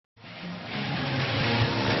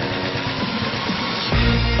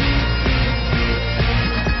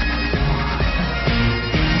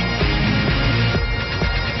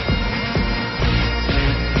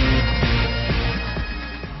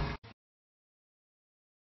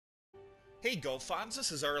Hey golf fans,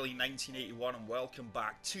 this is early 1981 and welcome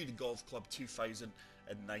back to the Golf Club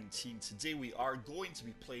 2019. Today we are going to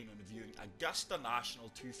be playing and reviewing Augusta National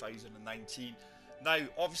 2019. Now,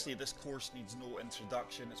 obviously this course needs no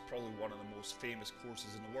introduction. It's probably one of the most famous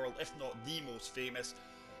courses in the world, if not the most famous.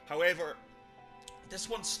 However, this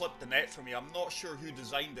one slipped the net for me. I'm not sure who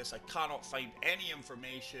designed this. I cannot find any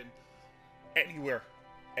information anywhere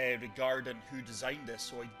regarding who designed this,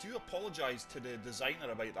 so I do apologise to the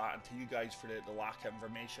designer about that and to you guys for the lack of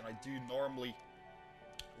information. I do normally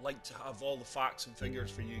like to have all the facts and figures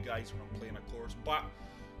for you guys when I'm playing a course, but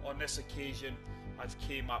on this occasion I've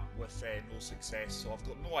came up with no success, so I've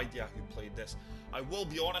got no idea who played this. I will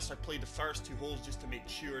be honest, I played the first two holes just to make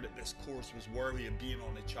sure that this course was worthy of being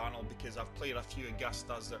on the channel, because I've played a few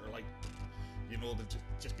Augustas that are like, you know, they've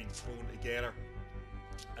just been thrown together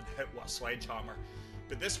and hit with a sledgehammer.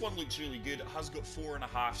 But this one looks really good. It has got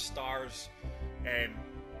 4.5 stars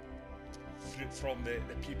from the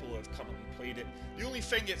people who have currently played it. The only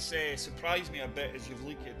thing that's surprised me a bit is you've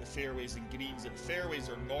looked at the fairways and greens. The fairways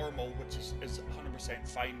are normal, which is 100%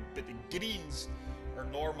 fine, but the greens are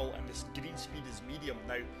normal and the green speed is medium.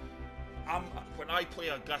 Now, when I play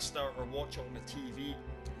Augusta or watch it on the TV, you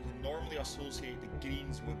normally associate the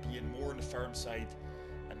greens with being more on the firm side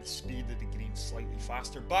and the speed of the greens slightly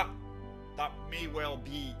faster, but that may well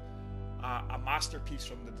be a masterpiece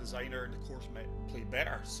from the designer and the course might play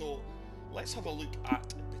better. So let's have a look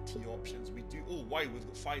at the tee options. Oh wow, we've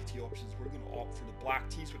got 5 tee options. We're going to opt for the black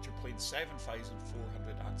tees, which are playing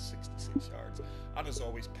 7,466 yards, and as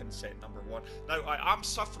always pin set number 1. Now I am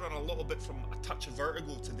suffering a little bit from a touch of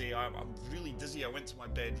vertigo today. I'm really dizzy. I went to my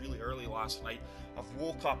bed really early last night. I've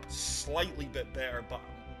woke up slightly bit better, but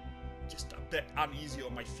just a bit uneasy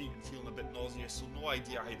on my feet and feeling a bit nauseous, so no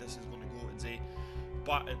idea how this is going to go today.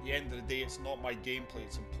 But at the end of the day, it's not my gameplay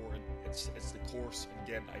it's important, it's the course and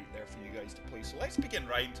getting out there for you guys to play. So let's begin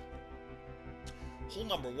round. Hole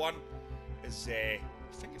number 1 is I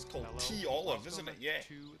think it's called T Olive, isn't it? Yeah,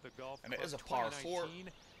 and it is a par 4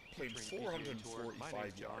 playing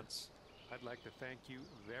 445 yards. I'd like to thank you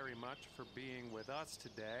very much for being with us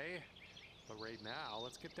today, but right now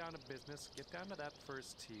let's get down to business, get down to that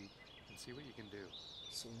first tee and see what you can do.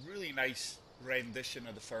 So really nice rendition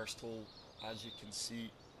of the first hole, as you can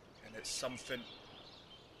see, and it's something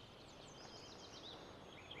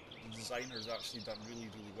the designer's actually done really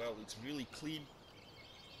well. It's really clean.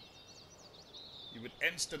 You would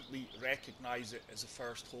instantly recognise it as the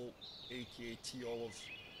first hole, aka T Olive,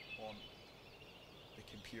 on the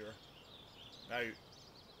computer. Now, you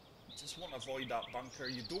just want to avoid that bunker.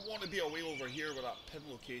 You don't want to be away over here with that pin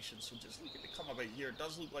location, so just look at the come about here. It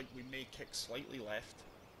does look like we may kick slightly left.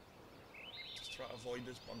 Just try to avoid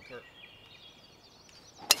this bunker.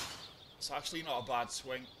 It's actually not a bad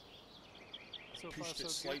swing. Pushed it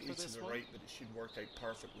slightly to the right, but it should work out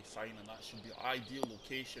perfectly fine, and that should be the ideal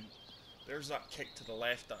location. There's that kick to the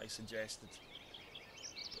left that I suggested.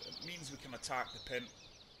 But it means we can attack the pin.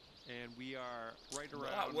 And we are right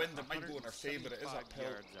around that wind, it might go in our favour. It is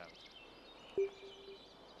uphill.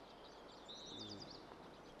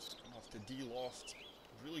 Just going to have to de-loft.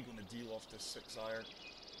 Really going to de-loft this 6-iron.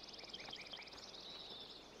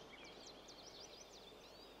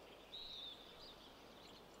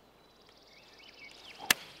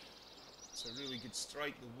 It's a really good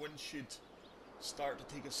strike. The wind should start to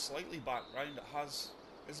take us slightly back round. It has.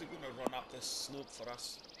 Is it going to run up this slope for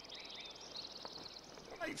us?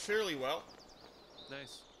 Right, fairly well.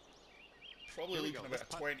 Nice. Probably looking about a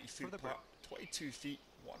 20-foot putt, 22 feet,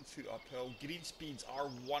 1 foot uphill. Green speeds are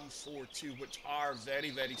 142, which are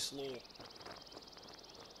very slow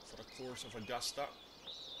for a course of Augusta.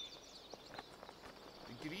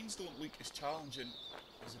 The greens don't look as challenging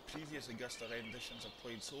as the previous Augusta renditions I've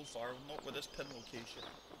played so far, not with this pin location.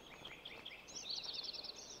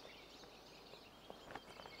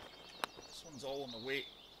 This one's all on the way.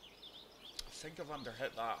 I think I've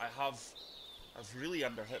underhit that. I've really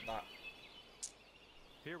underhit that.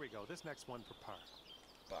 Here we go, this next one for par.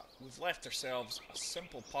 But we've left ourselves a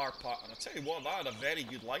simple par putt, and I tell you what, that had a very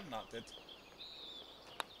good line, that did.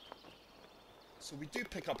 So we do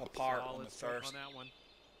pick up a par on the first. On that one.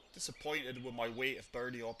 Disappointed with my weight of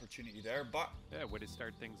birdie opportunity there, but yeah, way to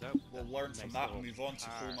start things out. We'll learn from that and move on to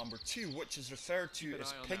hole number 2, which is referred to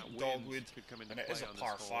as Pink Dogwood, and it is a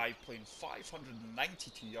par 5, playing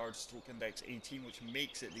 592 yards, stroke index 18, which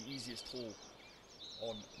makes it the easiest hole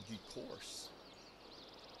on the course.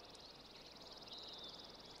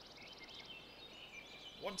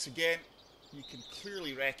 Once again, you can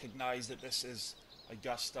clearly recognise that this is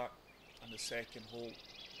Augusta and the second hole.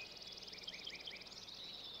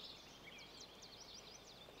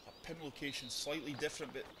 pin location slightly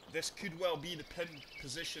different, but this could well be the pin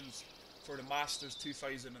positions for the Masters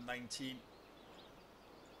 2019. I'm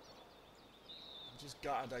just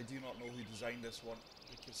gutted I do not know who designed this one,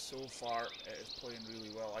 because so far it is playing really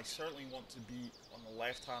well. I certainly want to be on the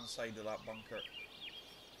left hand side of that bunker.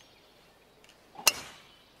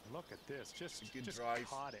 Look at this, just a good drive.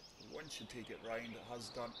 Caught it. One should take it round, it has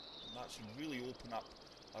done, and that should really open up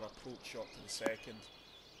our approach shot to the second,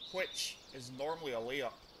 which is normally a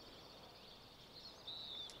layup.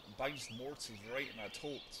 Bounced more to the right than I'd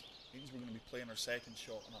hoped. Means we're going to be playing our second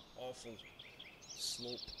shot on an awful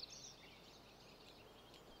slope.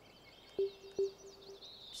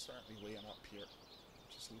 Certainly laying up here.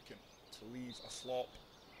 Just looking to leave a flop,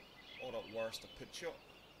 or at worst a pitch shot.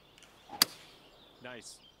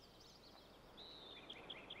 Nice.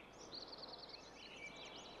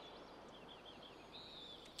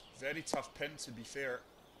 Very tough pin, to be fair.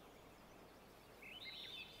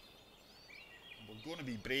 We're going to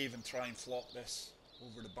be brave and try and flop this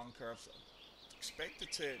over the bunker. I've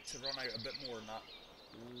expected to run out a bit more than that.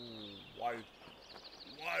 Ooh, wow.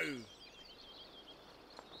 Wow!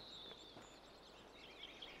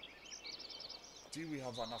 Do we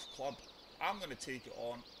have enough club? I'm going to take it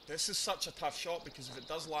on. This is such a tough shot because if it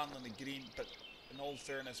does land on the green, but in all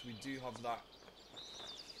fairness, we do have that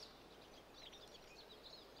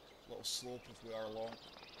little slope if we are long.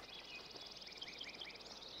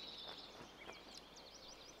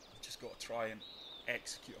 I've just got to try and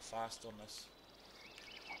execute a fast on this.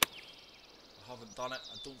 I haven't done it.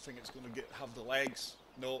 I don't think it's going to have the legs.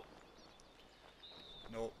 No.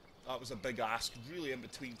 No. That was a big ask. Really in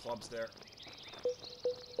between clubs there. I'm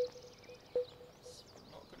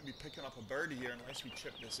not going to be picking up a birdie here unless we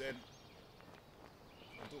chip this in.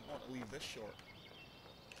 I don't want to leave this short.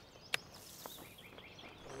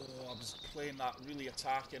 Oh, I was playing that really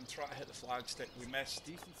attacking, trying to hit the flagstick. We missed.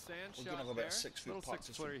 Decent sand We're shot going to have about a 6 foot putt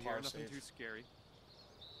just from par nothing save. too scary.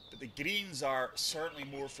 But the greens are certainly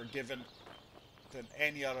more forgiving than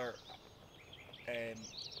any other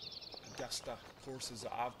Augusta courses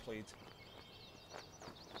that I've played.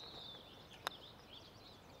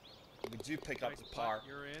 We do pick up the par.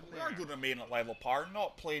 We are going to remain at level par,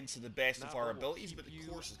 not playing to the best of our abilities, but the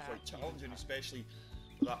course is quite challenging, especially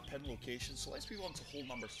for that pin location. So let's move on to hole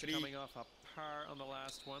number 3. Coming off a par on the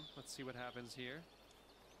last one. Let's see what happens here.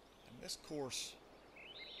 And this course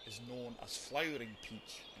is known as Flowering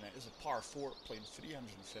Peach, and it is a par 4 playing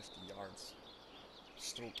 350 yards.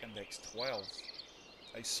 Stroke index 12.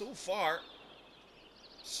 Now, so far,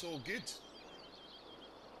 so good.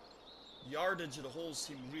 Yardage of the holes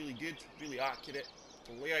seem really good, really accurate.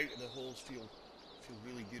 The layout of the holes feel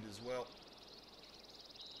really good as well.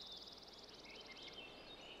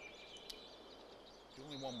 The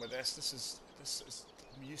only one with this is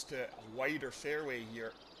I'm used to a wider fairway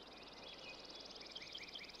here.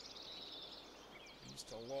 I'm used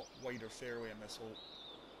to a lot wider fairway in this hole.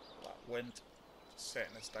 That wind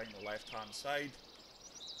setting us down the left hand side.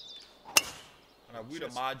 And I would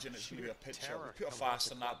imagine it's going to be a pitch shot. We put a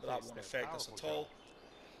fast on that, but that won't affect us at all.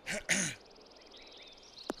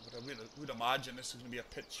 But I would imagine this is going to be a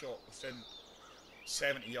pitch shot within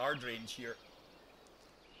 70-yard range here.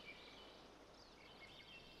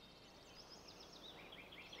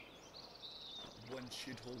 Wind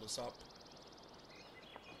should hold us up.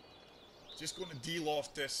 Just going to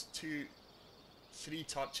de-loft this 2-3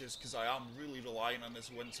 touches because I am really relying on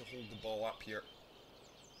this wind to hold the ball up here.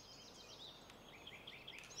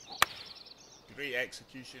 Great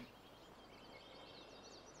execution.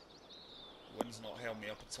 Wind's not held me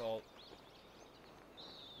up at all.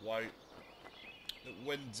 Wow. The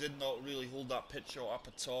wind did not really hold that pitch shot up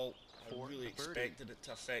at all. I really expected it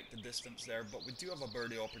to affect the distance there, but we do have a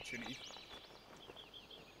birdie opportunity.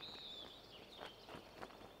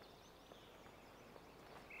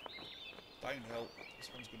 Downhill. This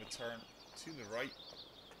one's going to turn to the right.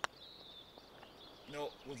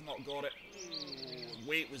 No, we've not got it.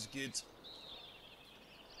 Weight was good.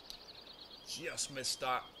 Just missed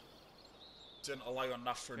that. Didn't allow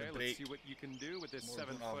enough for the break. Let's see what you can do with this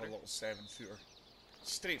 7-footer. We're going to have a little 7-footer.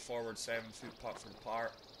 Straightforward 7-foot putt for the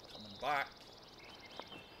par. Coming back.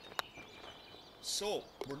 So,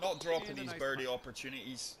 we're not dropping these birdie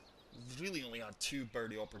opportunities. We've really only had 2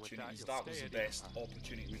 birdie opportunities. That was the best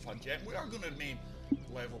opportunity we've had yet. We are going to remain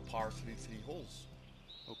level par through 3 holes.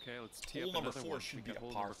 Okay, let's tee up hole number 4 one. should be a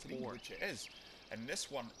par 3, which it is. And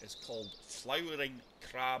this one is called Flowering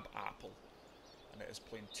Crab Apple. And it is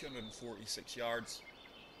playing 246 yards.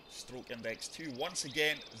 Stroke index 2. Once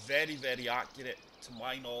again, very, very accurate to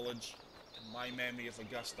my knowledge and my memory of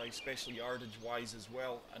Augusta, especially yardage wise as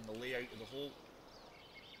well, and the layout of the hole.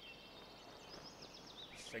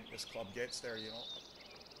 think this club gets there, you know.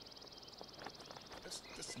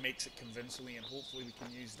 This makes it convincingly, and hopefully we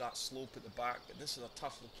can use that slope at the back. But this is a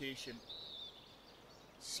tough location,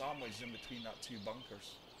 sandwiched in between that two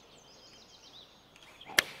bunkers.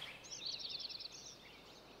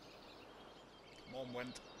 Come on,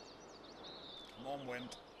 wind. Come on,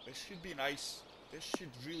 wind. This should be nice. This should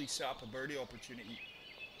really set up a birdie opportunity.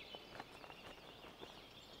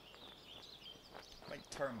 Might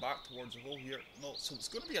turn back towards the hole here. No, so it's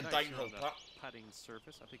going to be a downhill putt. Putting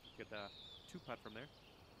surface. I think you could two putt from there.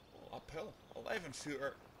 Oh, uphill. 11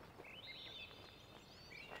 footer.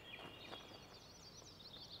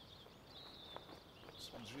 This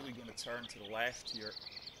one's really going to turn to the left here.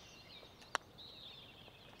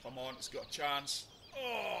 Come on, it's got a chance.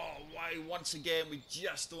 Oh, why? Once again, we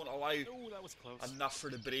just don't allow that was close. enough for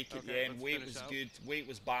the break at the end. Weight was good. Weight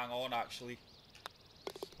was bang on, actually.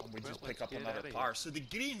 And we just pick up another par. So the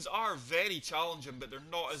greens are very challenging, but they're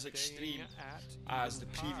not as extreme as the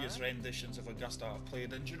previous renditions of Augusta I've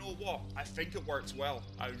played. And you know what? I think it works well.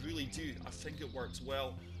 I really do. I think it works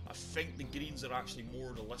well. I think the greens are actually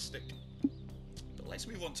more realistic. But let's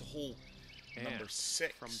move on to hole number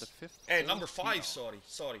 6. From the 5th number 5,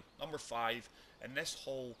 sorry. Number 5. And this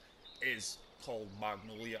hole is called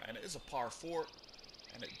Magnolia, and it is a par 4,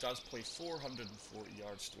 and it does play 440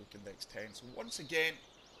 yards, stroke index 10. So once again,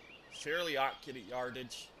 fairly accurate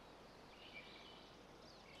yardage.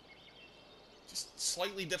 Just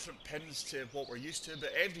slightly different pins to what we're used to,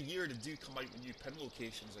 but every year they do come out with new pin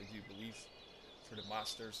locations, I do believe, for the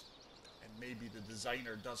Masters. And maybe the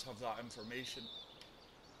designer does have that information.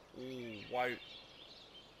 Oh, wow.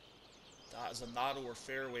 That is a narrower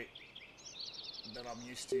fairway than I'm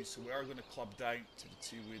used to, so we are going to club down to the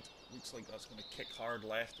 2-wood. Looks like that's going to kick hard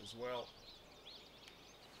left as well.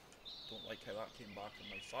 Don't like how that came back on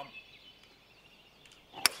my thumb.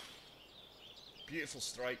 Beautiful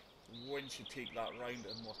strike. Wind should take that round,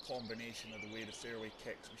 and more combination of the way the fairway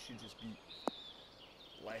kicks, we should just be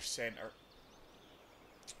left centre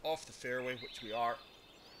off the fairway, which we are,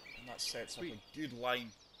 and that sets up a good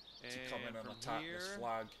line to come in and attack this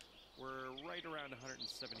flag. We're right around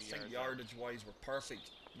 170 yards. I think yardage wise we're perfect.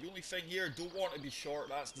 The only thing here, don't want to be short,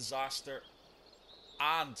 that's disaster.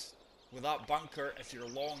 And with that bunker, if you're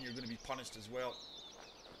long, you're going to be punished as well.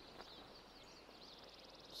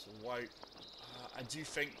 So wow, I do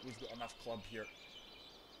think we've got enough club here.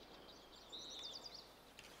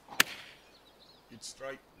 Good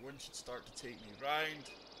strike, wind should start to take me round.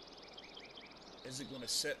 Is it going to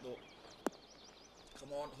sit though?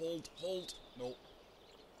 Come on, hold, no.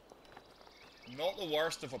 Not the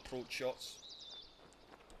worst of approach shots.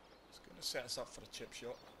 It's going to set us up for a chip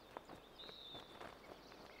shot.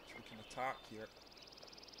 So we can attack here.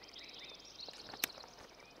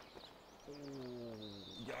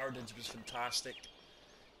 Oh, yardage was fantastic.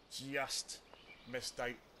 Just missed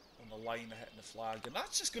out on the line of hitting the flag. And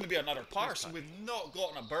that's just going to be another par, so we've not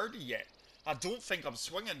gotten a birdie yet. I don't think I'm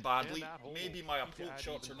swinging badly. Maybe my approach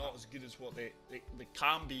shots are not as good as what they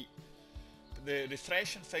can be. The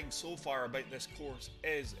refreshing thing so far about this course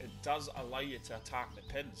is it does allow you to attack the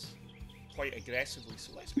pins quite aggressively.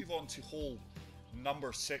 So let's move on to hole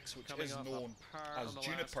number 6, which is known as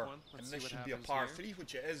Juniper, and this should be a par 3,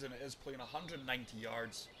 which it is, and it is playing 190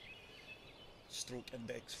 yards, stroke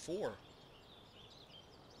index 4.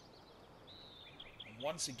 And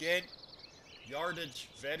once again, yardage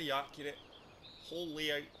very accurate, hole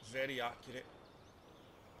layout very accurate.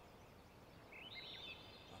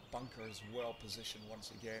 Bunker is well positioned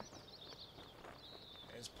once again.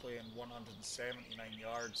 It is playing 179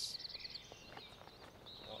 yards.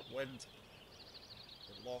 Wind,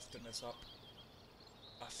 we're lofting this up.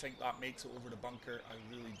 I think that makes it over the bunker, I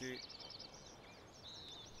really do.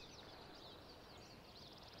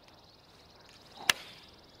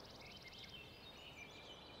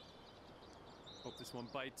 Hope this one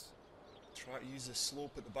bites. Try to use the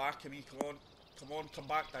slope at the back of me, come on, come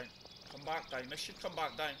back down. Come back down. This should come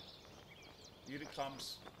back down. Here it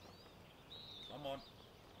comes. Come on.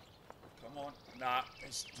 Come on. Nah,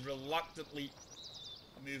 it's reluctantly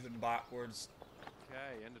moving backwards.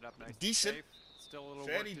 Okay, ended up nice. Decent. Safe. Still a little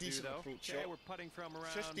very work to decent do, though. approach okay, shot. We're putting from around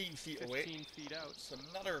 15 feet away. 15 feet out. It's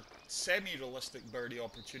another semi-realistic birdie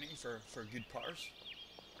opportunity for good putters.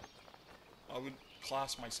 I wouldn't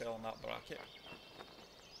class myself in that bracket.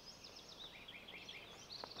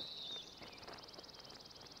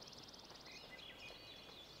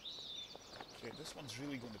 Okay, this one's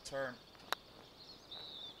really going to turn.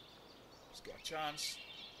 It's got a chance.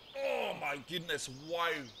 Oh my goodness,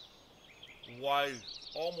 wow. Wow.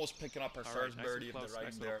 Almost picking up our first birdie of the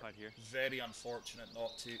round there. Very unfortunate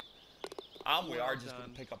not to. And we are just going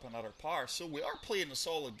to pick up another par. So we are playing a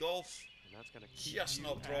solid golf. And that's going to Just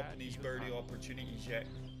not dropping these birdie opportunities yet.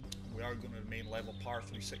 We are going to remain level par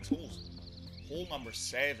through 6 holes. Hole number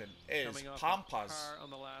 7 is Pampas,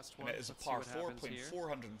 and it is a par 4 playing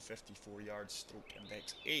 454 yards, stroke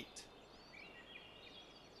index 8.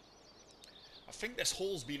 I think this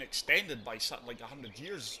hole's been extended by something like 100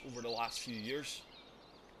 years over the last few years.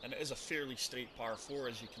 And it is a fairly straight par 4,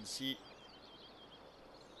 as you can see.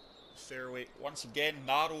 Fairway, once again,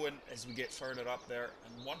 narrowing as we get further up there.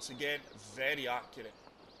 And once again, very accurate.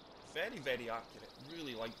 Very, very accurate.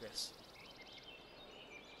 Really like this.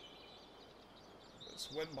 This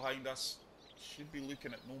wind behind us should be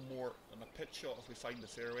looking at no more than a pitch shot if we find the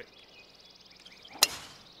fairway.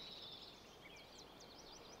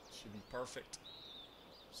 Should be perfect.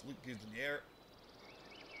 Just look good in the air.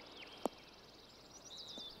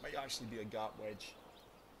 Might actually be a gap wedge.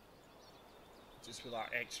 Just with that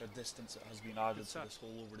extra distance that has been added to this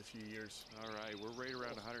hole over the few years. Alright, we're right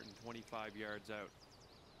around 125 yards out.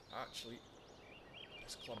 Actually,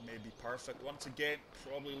 this club may be perfect. Once again,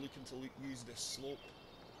 probably looking to use this slope.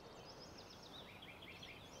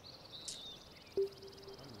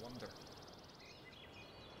 I wonder.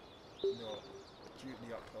 No, due to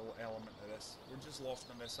the uphill element of this. We're just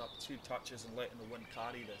lofting this up 2 touches and letting the wind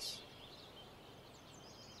carry this.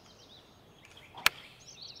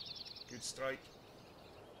 Good strike.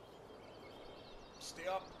 Stay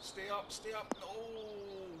up, stay up, stay up. No!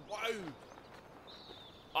 Wow!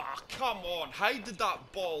 Ah, come on. How did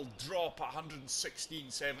that ball drop at 116,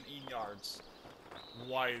 17 yards?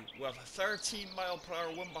 Wow. With a 13 mile per hour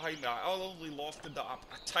wind behind me, I only lofted that up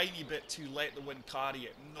a tiny bit to let the wind carry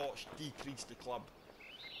it, not decrease the club.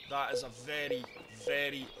 That is a very,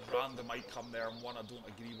 very random outcome there, and one I don't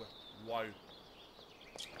agree with. Wow.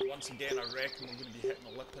 Once again, I reckon we're going to be hitting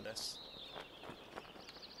the lip of this.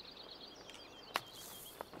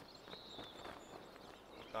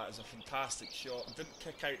 That is a fantastic shot. Didn't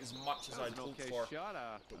kick out as much as I'd hoped for,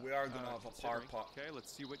 but we are going to have a par putt. Okay,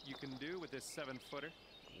 let's see what you can do with this 7-footer.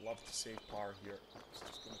 Love to save par here. It's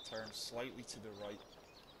just going to turn slightly to the right.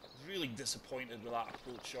 Really disappointed with that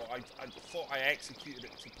approach shot. I thought I executed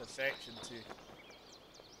it to perfection too.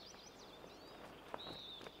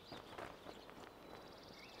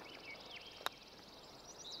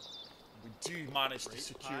 We do manage to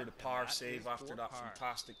secure the par save after that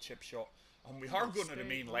fantastic chip shot. And we are going to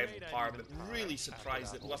remain level par, but really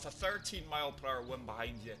surprised that with a 13 mile per hour wind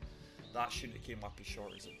behind you, that shouldn't have came up as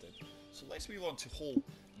short as it did. So let's move on to hole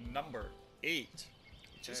number 8,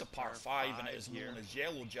 which is a par 5, and it is known as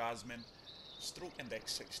Yellow Jasmine. Stroke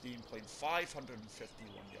index 16, playing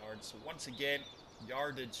 551 yards. So once again,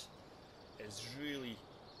 yardage is really,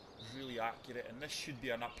 really accurate, and this should be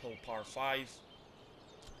an uphill par 5.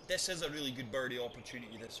 This is a really good birdie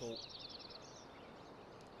opportunity, this hole.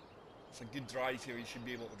 With a good drive here, you should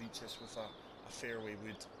be able to reach this with a fairway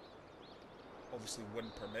wood. Obviously,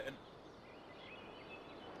 wind permitting.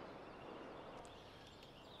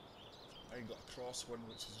 Now you've got a crosswind,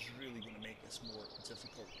 which is really going to make this more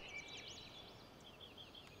difficult.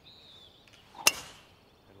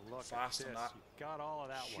 And look fast at on this. that. You got all of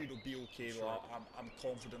that one. Should be okay though. I'm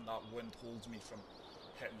confident that wind holds me from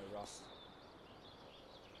hitting the rough.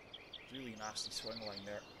 Really nasty swing line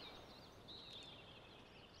there.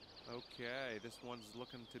 Okay, this one's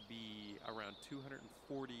looking to be around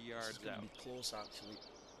 240 yards This is going out. to be close actually.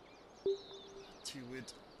 2 wood,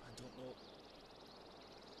 I don't know.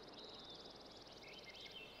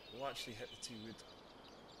 We'll actually hit the 2 wood.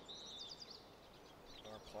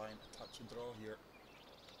 Are applying a touch of draw here.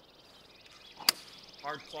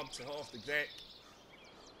 Hard club to hit off the deck.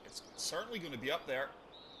 It's certainly going to be up there.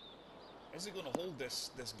 Is it going to hold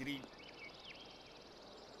this green?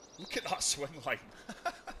 Look at that swing line.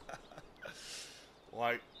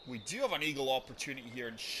 Wow, we do have an eagle opportunity here,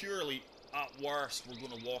 and surely at worst we're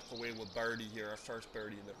going to walk away with birdie here, our first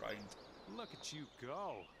birdie of the round. Look at you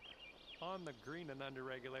go. On the green and under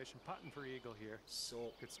regulation, putting for eagle here.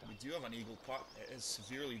 So we do have an eagle putt. It is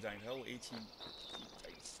severely downhill, 18 feet,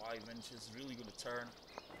 5 inches, really going to turn.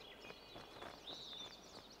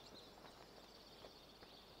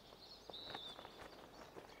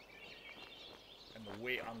 And the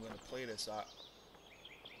weight I'm going to play this at,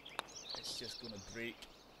 it's just going to break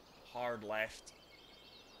hard left.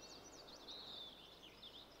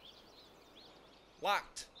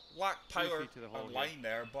 Lacked power on line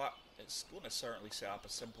there, but it's going to certainly set up a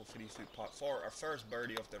simple 3-foot putt for our first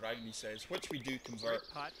birdie of the round, he says, which we do convert.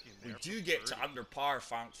 We do get to under par,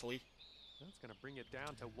 thankfully. That's going to bring it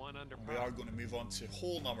down to 1 under par. We are going to move on to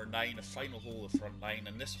hole number 9, the final hole of front 9,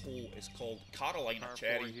 and this hole is called Carolina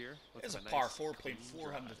Cherry. It's a par 4 playing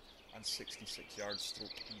and 66 yards,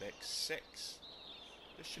 stroke index 6.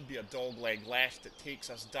 This should be a dog leg left that takes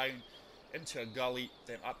us down into a gully,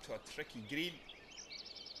 then up to a tricky green.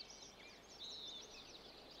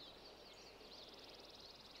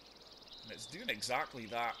 And it's doing exactly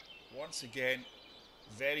that. Once again,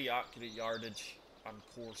 very accurate yardage and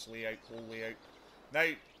course layout, hole layout. Now,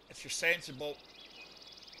 if you're sensible,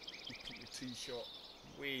 you put your tee shot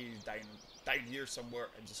way down here somewhere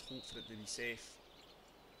and just hope for it to be safe.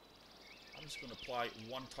 I'm just going to apply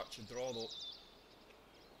one touch of draw though.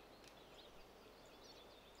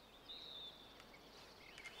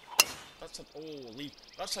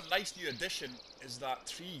 That's a nice new addition, is that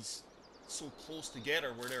trees so close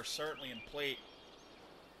together where they're certainly in play.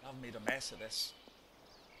 I've made a mess of this.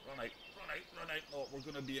 Run out, run out, run out. No, we're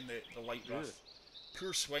going to be in the light rough.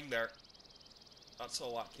 Poor swing there. That's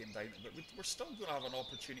all that came down to. But we're still going to have an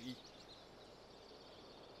opportunity.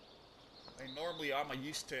 And normally I'm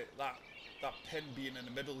used to that pin being in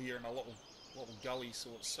the middle here in a little gully, so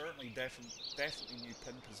it's certainly definitely new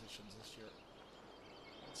pin positions this year.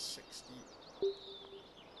 160.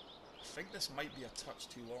 I think this might be a touch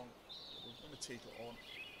too long. We're going to take it on.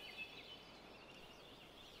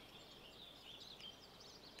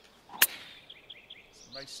 It's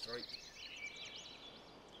a nice strike.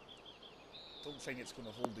 Don't think it's going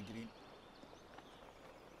to hold the green.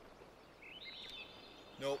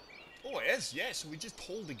 No. Oh, it is, yeah, so we just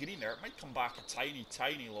hold the green there. It might come back a tiny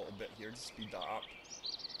little bit here to speed that up.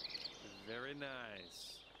 Very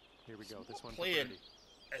nice. Here we go, so this one playing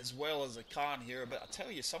as well as I can here, but I tell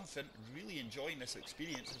you something, really enjoying this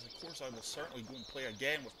experience, as of course I will certainly go and play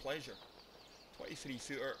again with pleasure. 23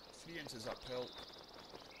 footer, 3 inches uphill.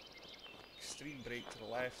 Extreme break to the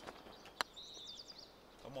left.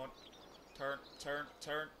 Come on. Turn, turn,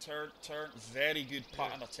 turn, turn, turn. Very good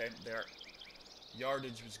pattern attempt there.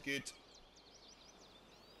 Yardage was good.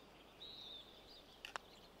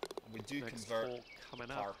 And we do convert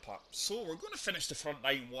par putt. So we're going to finish the front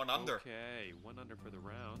nine 1 under. Okay, 1 under for the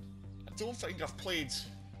round. I don't think I've played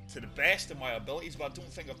to the best of my abilities, but I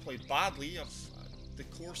don't think I've played badly. The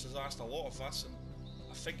course has asked a lot of us, and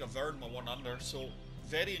I think I've earned my 1 under. So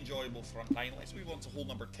very enjoyable front nine. Let's move on to hole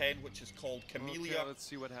number 10, which is called Camellia. Okay, let's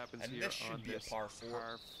see what happens and here. This should be a par 4.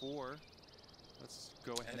 Par 4. Let's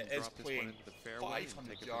go ahead and drop this one into the fairway.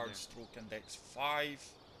 500 yards, stroke index 5.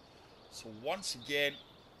 So once again,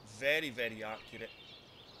 very accurate.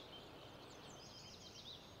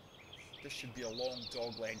 This should be a long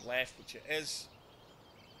dog leg left, which it is.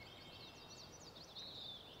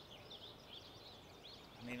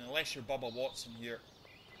 I mean, unless you're Bubba Watson here,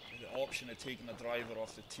 the option of taking a driver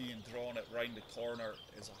off the tee and drawing it round the corner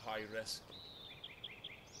is a high risk.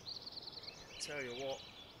 I tell you what,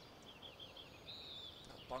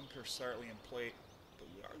 that bunker's certainly in play, but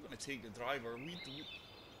we are going to take the driver.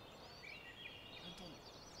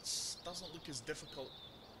 It doesn't look as difficult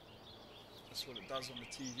as what it does on the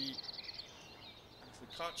TV. And if we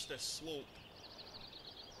catch this slope,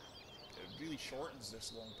 it really shortens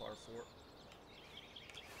this long par 4.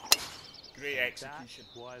 Great execution.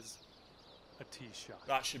 That was a tee shot.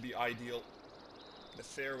 That should be ideal. The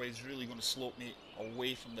fairway is really going to slope me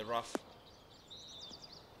away from the rough.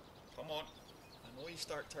 Come on. I know you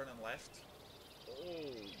start turning left.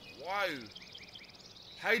 Oh, wow.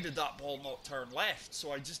 How did that ball not turn left?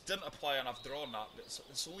 So I just didn't apply enough draw on that.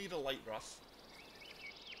 It's only the light rough.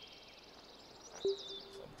 So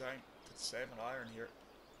I'm down to 7 iron here.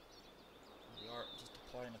 We are just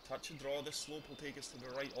applying a touch of draw. This slope will take us to the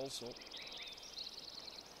right also.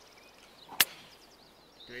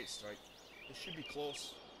 Great strike. This should be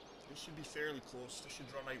close. This should be fairly close. This should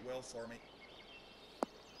run out well for me.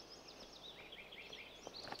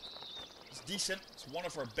 It's decent. It's one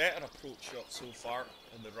of our better approach shots so far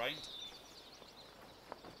in the round.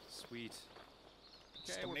 Sweet.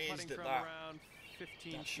 Just Okay, we're amazed putting that from that around 15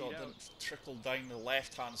 that feet shot out. didn't trickle down the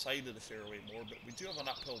left-hand side of the fairway more, but we do have an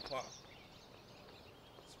uphill putt.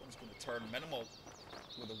 This one's going to turn minimal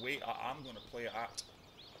with the weight I'm going to play it at.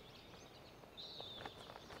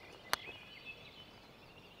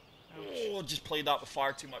 Oh, just played that with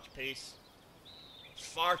far too much pace.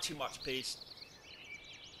 Far too much pace.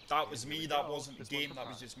 That was me, that wasn't the game, that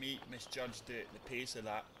was just me. Misjudged the pace of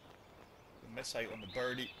that. We miss out on the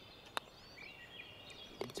birdie.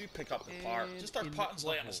 We do pick up the par. Just our putting's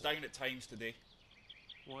letting us down at times today.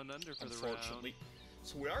 1 under for the unfortunately.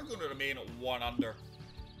 So we are going to remain at 1 under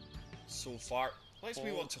so far. Let's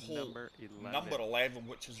move on to hole number 11,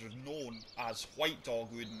 which is known as White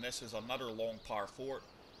Dogwood, and this is another long par 4.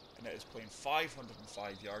 And it is playing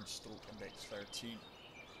 505 yards, stroke index 13.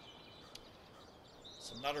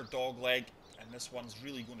 It's another dog leg, and this one's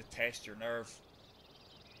really going to test your nerve.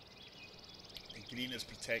 green is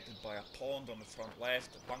protected by a pond on the front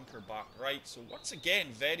left, a bunker back right. So once again,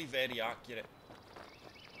 very, very accurate.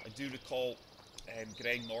 I do recall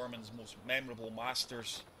Greg Norman's most memorable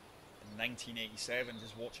Masters in 1987,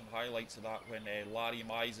 just watching highlights of that when Larry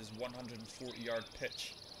Mize's 140-yard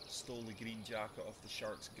pitch stole the green jacket off the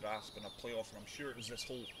Sharks' grasp in a playoff, and I'm sure it was this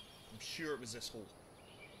hole. I'm sure it was this hole.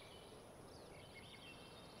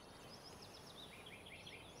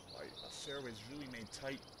 Right, that fairway's really made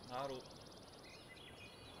tight, narrow.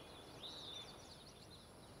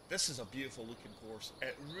 This is a beautiful looking course.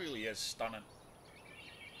 It really is stunning.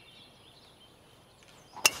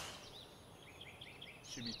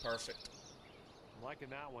 Should be perfect. I'm liking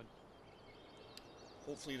that one.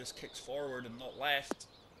 Hopefully this kicks forward and not left.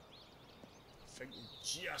 I think we're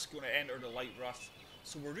just going to enter the light rough.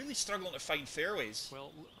 So we're really struggling to find fairways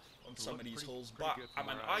on some of these holes. But I'm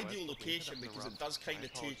an ideal location because it does kind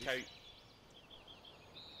of take out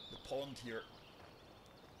the pond here.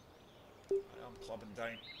 I am clubbing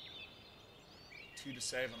down. 2 to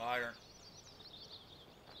 7 iron.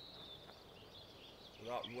 With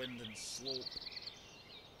that wind and slope,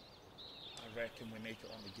 I reckon we make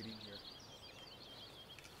it on the green here.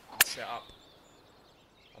 And set up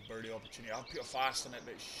a birdie opportunity. I'll put a fast on it,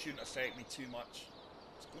 but it shouldn't affect me too much.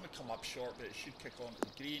 It's going to come up short, but it should kick on to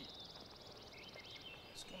the green.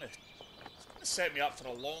 It's going to set me up for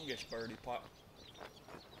a longish birdie putt.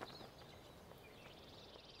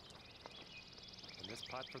 And this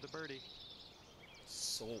putt for the birdie.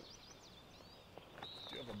 So,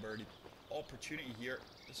 do have a birdie opportunity here.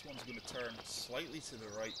 This one's going to turn slightly to the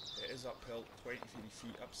right. It is uphill, 23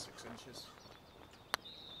 feet, up 6 inches.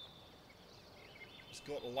 It's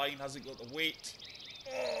got the line, hasn't got the weight.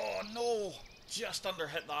 Oh no! Just under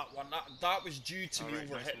hit that one. That was due to me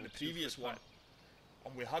overhitting the previous one.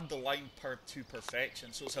 And we had the line to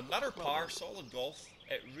perfection. So it's another par, solid golf.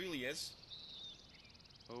 It really is.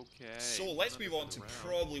 Okay. So let's move on to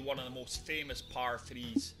probably one of the most famous par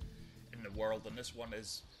 3s in the world. And this one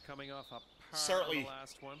is coming off a par certainly the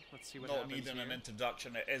last one. Let's see what not happens needing here. an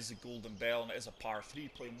introduction. It is the Golden Bell and it is a par 3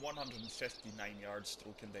 playing 159 yards,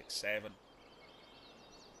 stroke index 7.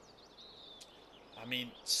 I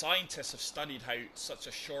mean, scientists have studied how such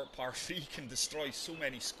a short par 3 can destroy so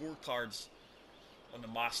many scorecards on the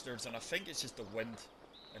Masters, and I think it's just the wind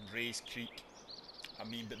and Rays Creek. I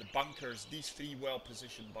mean, but the bunkers, these 3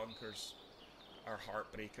 well-positioned bunkers are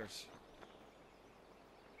heartbreakers.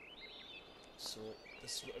 So,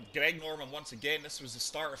 Greg Norman, once again, this was the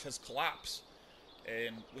start of his collapse.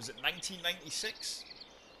 Was it 1996?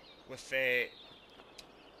 With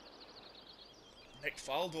Nick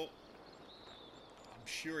Faldo. I'm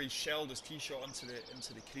sure he shelled his tee shot into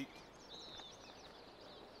the creek.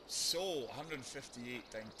 So 158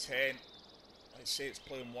 down 10. I'd say it's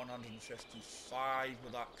playing 155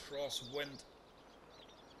 with that crosswind.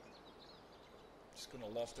 Just going to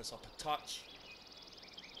loft this up a touch.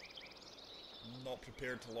 I'm not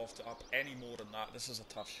prepared to loft it up any more than that. This is a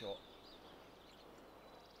tough shot.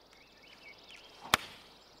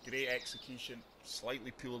 Great execution. Slightly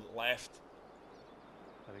pulled it left.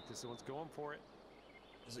 I think this one's going for it.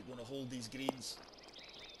 Is it going to hold these greens?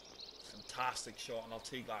 Fantastic shot, and I'll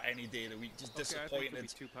take that any day of the week. Just disappointed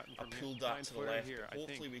I pulled that to the left. Here.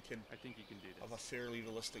 Hopefully we can I think you can do this. have a fairly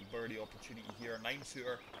realistic birdie opportunity here.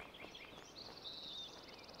 9-footer.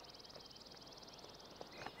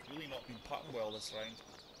 Really not been putting well this round.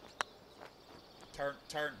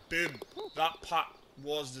 Turn, boom. That putt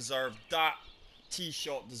was deserved. That tee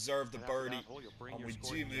shot deserved the birdie, and we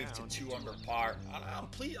do move to 2 under par. And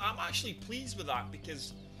I'm actually pleased with that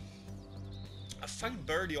because I found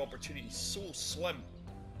birdie opportunities so slim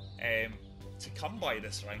to come by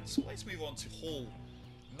this round. So let's move on to hole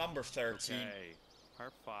number 13. Okay,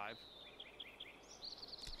 par 5.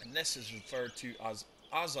 And this is referred to as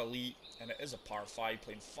elite, and it is a par 5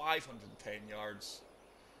 playing 510 yards,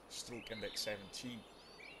 stroke index 17.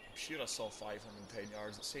 I'm sure I saw 510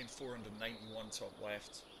 yards. It's saying 491 top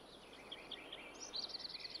left.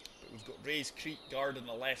 But we've got Rays Creek guarding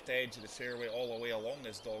the left edge of the fairway all the way along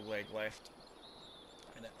this dogleg left.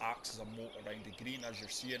 And it acts as a moat around the green, as you're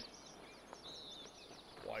seeing.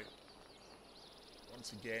 Wow.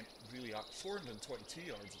 Once again, really up 422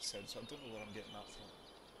 yards it said, so I don't know where I'm getting that from.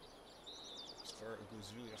 This vertigo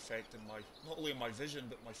is really affecting not only my vision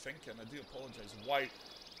but my thinking. I do apologise. Wow.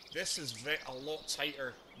 This is a lot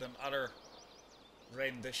tighter than other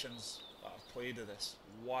renditions that I've played of this.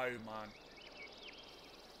 Wow, man.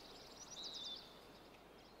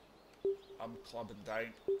 I'm clubbing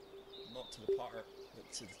down. Not to the putter,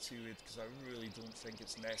 but to the 2-wood, because I really don't think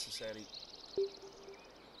it's necessary. I'm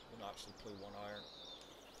going to actually play 1 iron.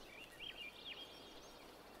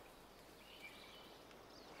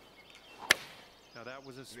 Now that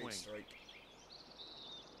was a swing. Great strike.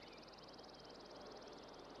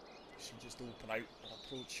 Should just open out an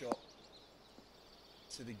approach shot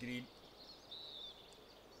to the green.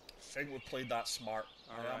 I think we played that smart.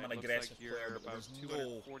 I am an aggressive player, but there's no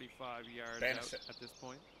 245 yards benefit out at this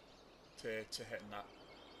point to hitting that.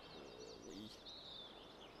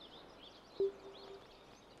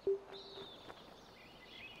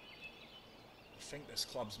 I think this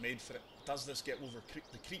club's made for it. Does this get over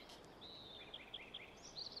the creek?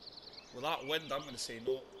 With that wind, I'm going to say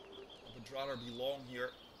no. I would rather be long here.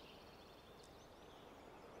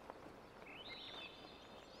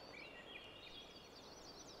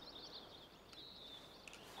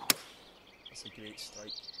 That's a great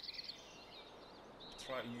strike.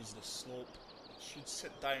 Try to use the slope. It should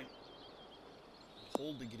sit down,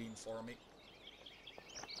 hold the green for me.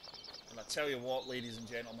 And I tell you what, ladies and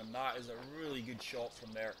gentlemen, that is a really good shot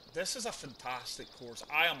from there. This is a fantastic course.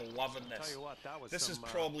 I am loving this. Tell you what, that was This is some,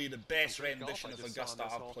 probably the best great rendition golf of I just saw Augusta on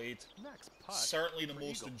this I've hole. played. Next putt Certainly the for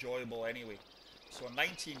most eagle. enjoyable anyway. So a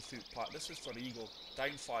 19-foot putt. This is for eagle.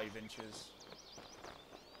 Down 5 inches.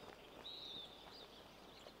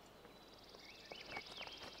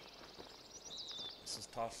 This is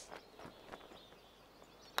tough.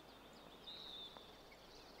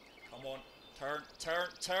 Come on. Turn, turn,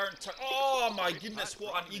 turn, turn. Oh my goodness,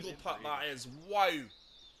 what an eagle putt that is. Wow.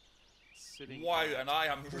 Wow, and I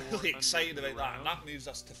am really excited about that. And that moves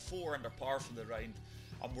us to 4 under par for the round.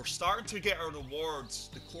 And we're starting to get our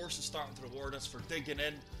rewards. The course is starting to reward us for digging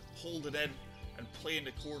in, holding in, and playing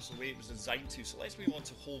the course the way it was designed to. So let's move on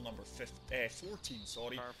to hole number 14,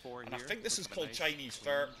 sorry. Par 4 And I here. think this is Looks called nice Chinese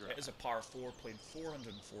clean Fair. drive. It is a par 4, playing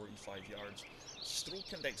 445 yards.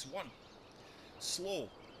 Stroke index 1. Slow.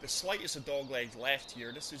 The slightest of dog legs left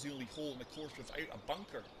here. This is the only hole in the course without a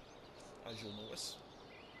bunker, as you'll notice.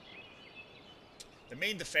 The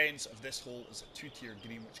main defence of this hole is a 2-tier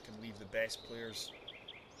green, which can leave the best players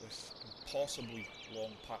with possibly long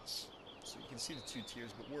putts. So you can see the 2 tiers,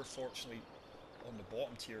 but we're fortunately on the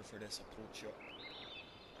bottom tier for this approach shot.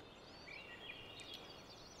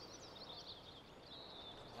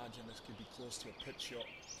 Imagine this could be close to a pitch shot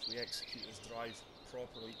if we execute this drive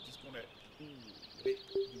properly. Just going to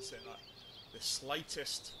reset that. The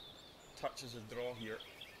slightest touches of draw here.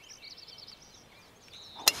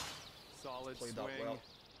 Solid Played swing. that well.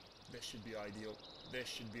 This should be ideal. This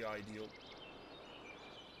should be ideal.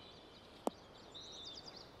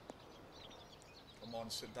 Come on,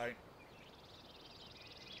 sit down.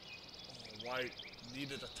 Oh wow,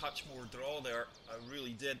 needed a touch more draw there. I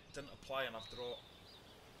really did. Didn't apply enough draw.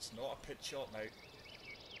 It's not a pitch shot now.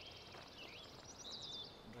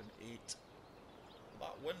 108.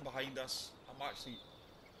 That wind behind us, I'm actually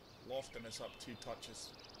lofting this up 2 touches.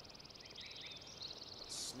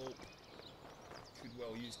 Slope could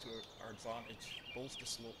well use to our advantage, both the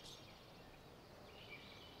slopes.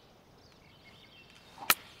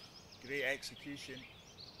 Great execution.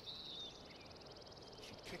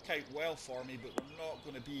 Should kick out well for me, but we're not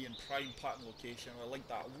going to be in prime putting location. I like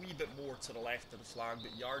that a wee bit more to the left of the flag,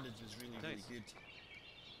 but yardage is really, really good.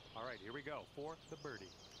 All right, here we go for the birdie.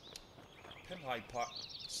 Pin high putt,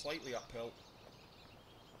 slightly uphill.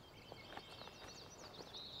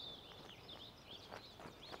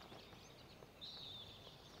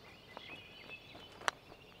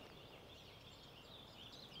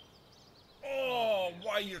 Oh,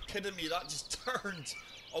 why you're kidding me? That just turned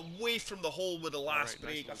away from the hole with the last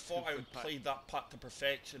break. I thought I would play that putt to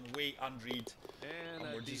perfection, wait and read.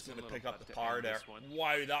 And we're just going to pick up the par there.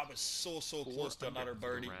 Wow, that was so close to another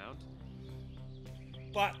birdie.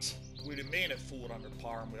 But we remain at 4 under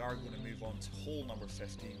par and we are going to move on to hole number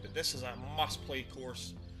 15. But this is a must-play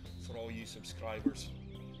course for all you subscribers.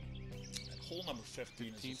 And hole number 15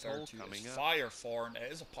 is referred to as Fire Thorn.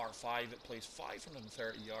 It is a par 5. It plays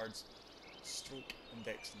 530 yards. Stroke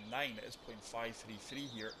index 9. It is playing 533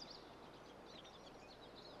 here.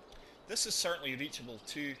 This is certainly reachable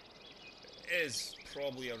too. It is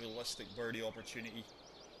probably a realistic birdie opportunity.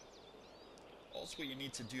 Also, what you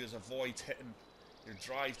need to do is avoid hitting your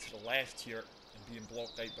drive to the left here and being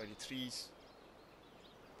blocked out by the trees.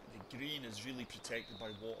 The green is really protected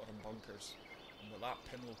by water and bunkers, and with that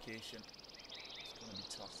pin location, it's going to be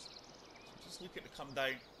tough. So just look at the come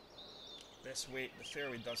down this way. The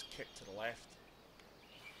fairway does kick to the left.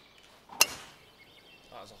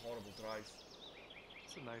 That is a horrible drive.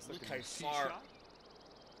 It's a nice Look looking how far shot.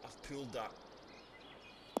 I've pulled that.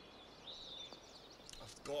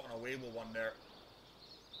 I've gotten away with one there.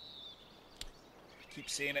 I keep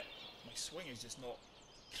saying it. My swing is just not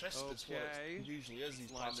crisp as what it usually is these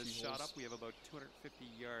Line past this few shot holes. up. We have about 250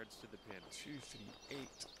 yards to the pin. 2, 3, 8.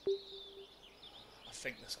 I I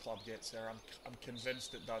think this club gets there. I'm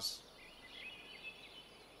convinced it does.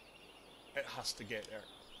 It has to get there.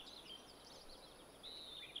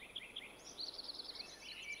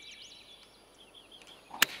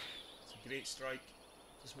 It's a great strike.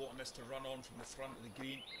 Just wanting this to run on from the front of the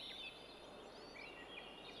green.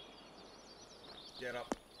 Get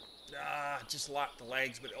up. Ah, just lacked the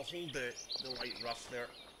legs, but it'll hold the light rough there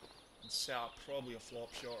and set up probably a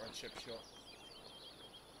flop shot or a chip shot.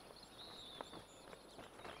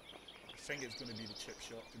 I think it's going to be the chip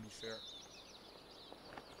shot, to be fair.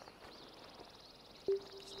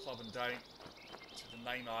 Just clubbing down to the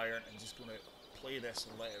 9-iron and just going to play this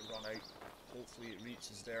and let it run out. Hopefully it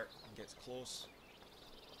reaches there and gets close.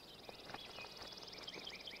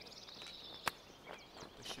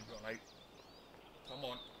 This should run out. Come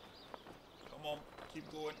on. Come on.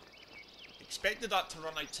 Keep going. Expected that to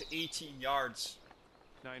run out to 18 yards.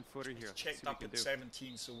 9-footer here. It's checked up at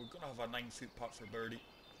 17, so we're going to have a 9-foot putt for birdie.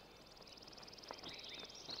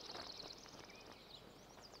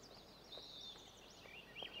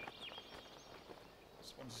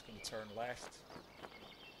 This one's just going to turn left.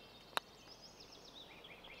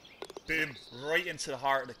 Boom, right into the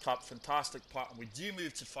heart of the cup. Fantastic putt, and we do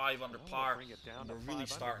move to 5 under par. And we're really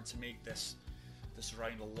starting to make this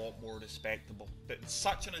round a lot more respectable. But it's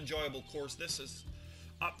such an enjoyable course. This is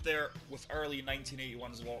up there with early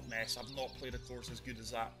 1981's Loch Ness. I've not played a course as good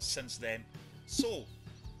as that since then. So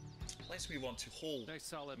let's move on to hole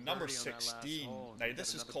number 16. Now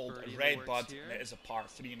this is called a red bud, and it is a par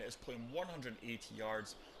 3, and it is playing 180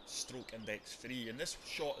 yards, stroke index free. And this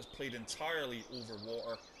shot is played entirely over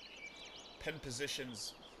water. Pin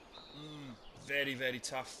positions, very, very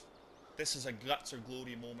tough. This is a guts or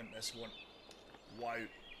glory moment, this one. Wow.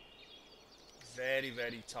 Very,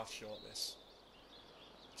 very tough shot, this.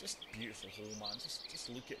 Just beautiful hole, man. Just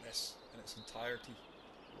look at this in its entirety.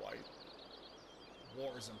 Wow.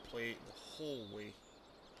 Water's in play the whole way.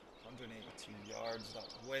 182 yards, that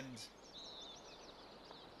wind.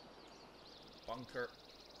 Bunker.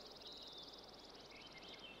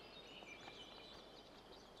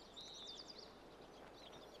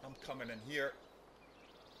 I'm coming in here.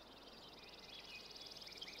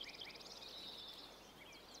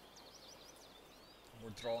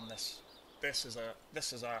 We're drawing this. This is a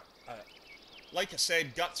like I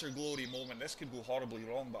said, guts or glory moment. This could go horribly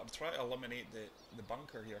wrong, but I'm trying to eliminate the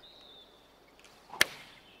bunker here.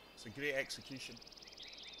 It's a great execution.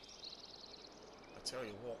 I tell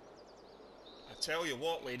you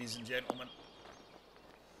what, ladies and gentlemen.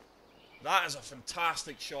 That is a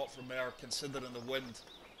fantastic shot from there, considering the wind.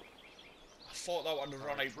 I thought that one would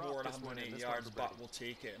run out more than 180 yards, but we'll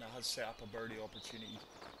take it, and it has set up a birdie opportunity.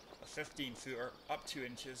 A 15-footer, up 2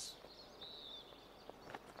 inches.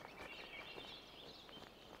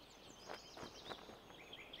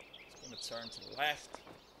 It's going to turn to the left.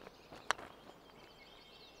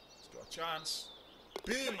 It's got a chance.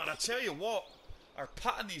 Boom! And I tell you what, our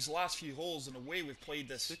putt in these last few holes and the way we've played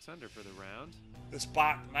this 6 under for the round. This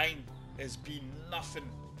back 9 has been nothing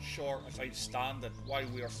short of outstanding. While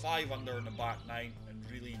we are 5 under in the back 9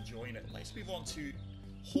 and really enjoying it. Let's move on to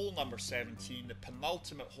hole number 17, the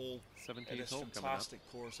penultimate hole in this fantastic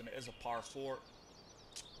course, and it is a par 4.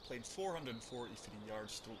 Played 443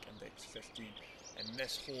 yards, stroke index 15, and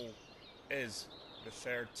this hole is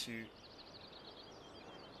referred to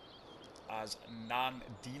as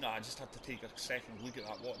Nandina. I just had to take a second look at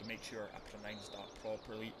that water to make sure I pronounced that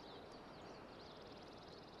properly.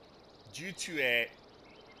 Due to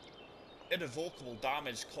irrevocable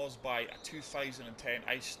damage caused by a 2010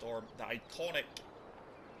 ice storm, the iconic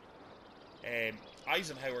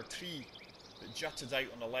Eisenhower tree that jutted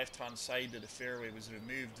out on the left hand side of the fairway was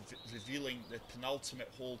removed, revealing the penultimate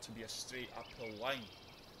hole to be a straight uphill line.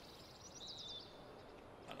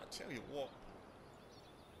 And I tell you what,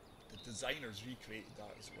 the designers recreated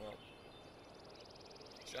that as well.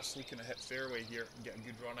 Just looking to hit fairway here and get a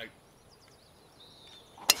good run out.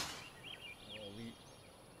 Holy.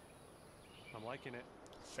 I'm liking it.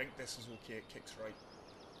 I think this is okay, it kicks right.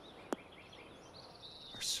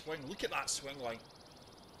 Our swing, look at that swing line.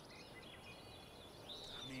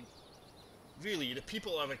 I mean, really, the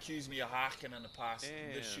people that have accused me of hacking in the past,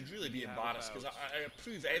 they should really be embarrassed, because I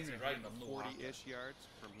approve every round I'm no hacker. 40-ish yards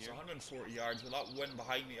from here. So 140 yards with that wind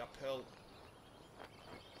behind me uphill.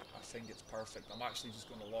 I think it's perfect. I'm actually just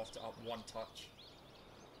going to loft it up one touch.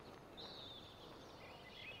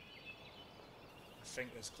 I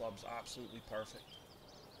think this club's absolutely perfect.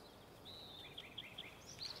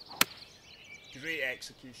 Great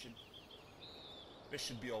execution. This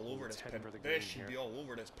should be all over this pin. This should be all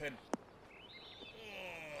over this pin.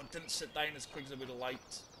 Oh, it didn't sit down as quick as I would have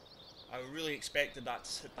liked. I really expected that to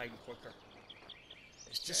sit down quicker.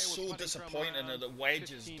 It's just Okay, so disappointing that the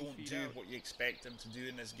wedges don't do what you expect them to do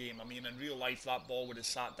in this game. I mean, in real life, that ball would have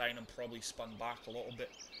sat down and probably spun back a little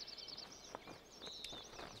bit.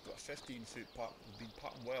 We've got a 15-foot putt. We've been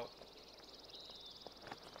putting well.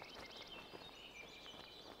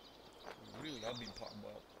 We really have been putting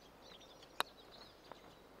well.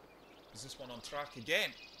 Is this one on track again?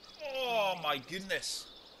 Oh my goodness!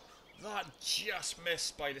 That just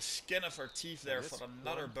missed by the skin of her teeth there for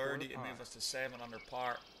another birdie to move us to 7 under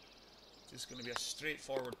par. Just going to be a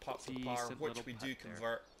straightforward putt for par, which we do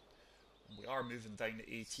convert. We are moving down to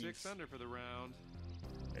 18th. 6 under for the round.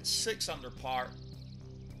 It's 6 under par.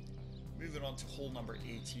 Moving on to hole number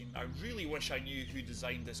 18. I really wish I knew who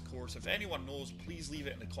designed this course. If anyone knows, please leave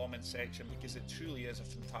it in the comment section because it truly is a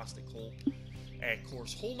fantastic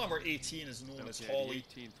course. Hole number 18 is known as Holly.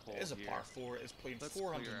 It is a par 4. It is playing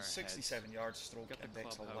 467 yards, stroke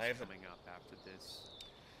index 11.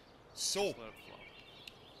 So,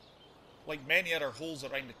 like many other holes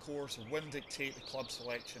around the course, wind dictate the club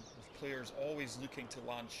selection, with players always looking to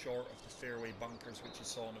land short of the fairway bunkers, which you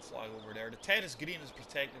saw on the fly over there. The terrace green is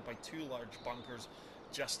protected by 2 large bunkers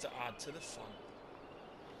just to add to the fun.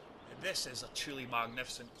 And this is a truly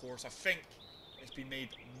magnificent course. I think it's been made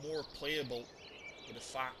more playable with the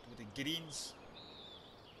fact with the greens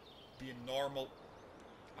being normal.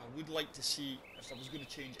 I would like to see, if I was going to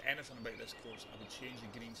change anything about this course, I would change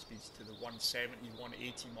the green speeds to the 170,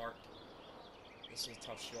 180 mark. This is a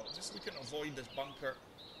tough shot. Just looking to avoid this bunker.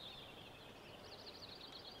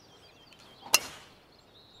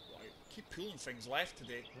 Wow, keep pulling things left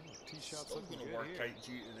today. Still going to work out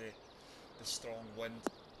due to the strong wind.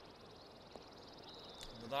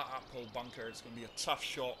 And with that uphill bunker, it's going to be a tough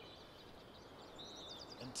shot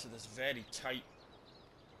into this very tight,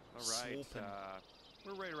 sloping,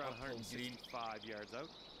 we're right around 165 yards out.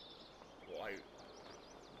 Wow.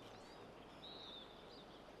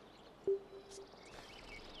 I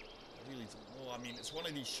really don't know. I mean, it's one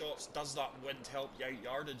of these shots. Does that wind help you out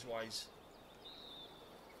yardage wise?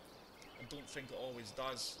 I don't think it always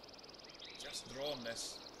does. Just drawing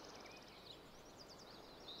this.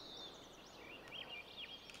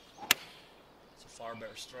 It's a far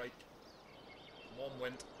better strike. Come on,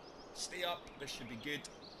 wind. Stay up. This should be good.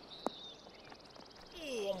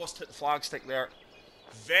 Oh, almost hit the flagstick there.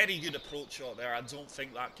 Very good approach shot there. I don't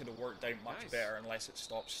think that could have worked out much better unless it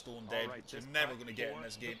stops stone dead, which you're never going to get in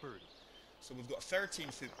this game. So we've got a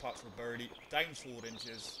 13-foot putt for birdie, down 4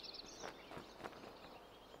 inches.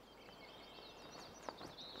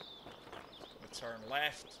 Going to turn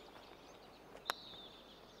left.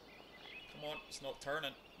 Come on, it's not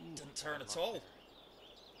turning. Didn't turn at all.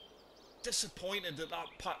 Disappointed that that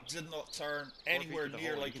putt did not turn anywhere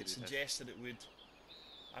near like it suggested it would.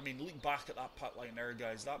 I mean, look back at that putt line there,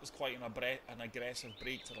 guys. That was quite an aggressive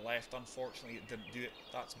break to the left. Unfortunately, it didn't do it.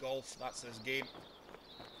 That's golf. That's this game.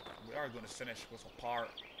 We are going to finish with a par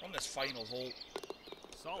on this final hole.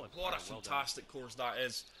 Solid. What a fantastic course that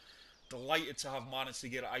is. Delighted to have managed to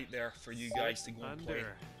get it out there for you guys to go and play.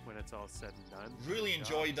 When it's all said and done. Really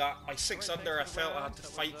enjoyed that. My 6 under, I felt I had to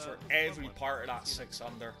fight for every part of that 6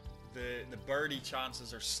 under. The birdie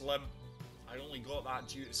chances are slim. I only got that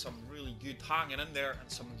due to some really good hanging in there and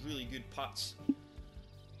some really good putts.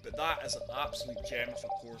 But that is an absolute gem of a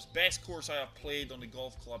course. Best course I have played on the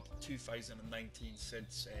Golf Club 2019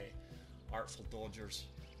 since Artful Dodger's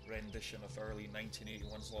rendition of early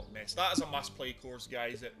 1981's Loch Ness. That is a must-play course,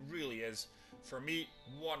 guys. It really is. For me,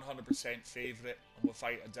 100% favourite, and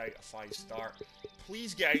without a doubt a 5-star.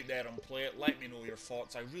 Please get out there and play it. Let me know your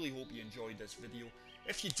thoughts. I really hope you enjoyed this video.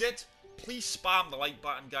 If you did, please spam the like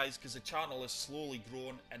button, guys, because the channel is slowly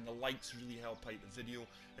growing and the likes really help out the video.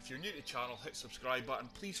 If you're new to the channel, hit subscribe button.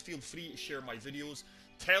 Please feel free to share my videos.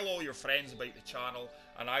 Tell all your friends about the channel,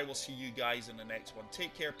 and I will see you guys in the next one.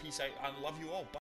 Take care, peace out, and love you all. Bye.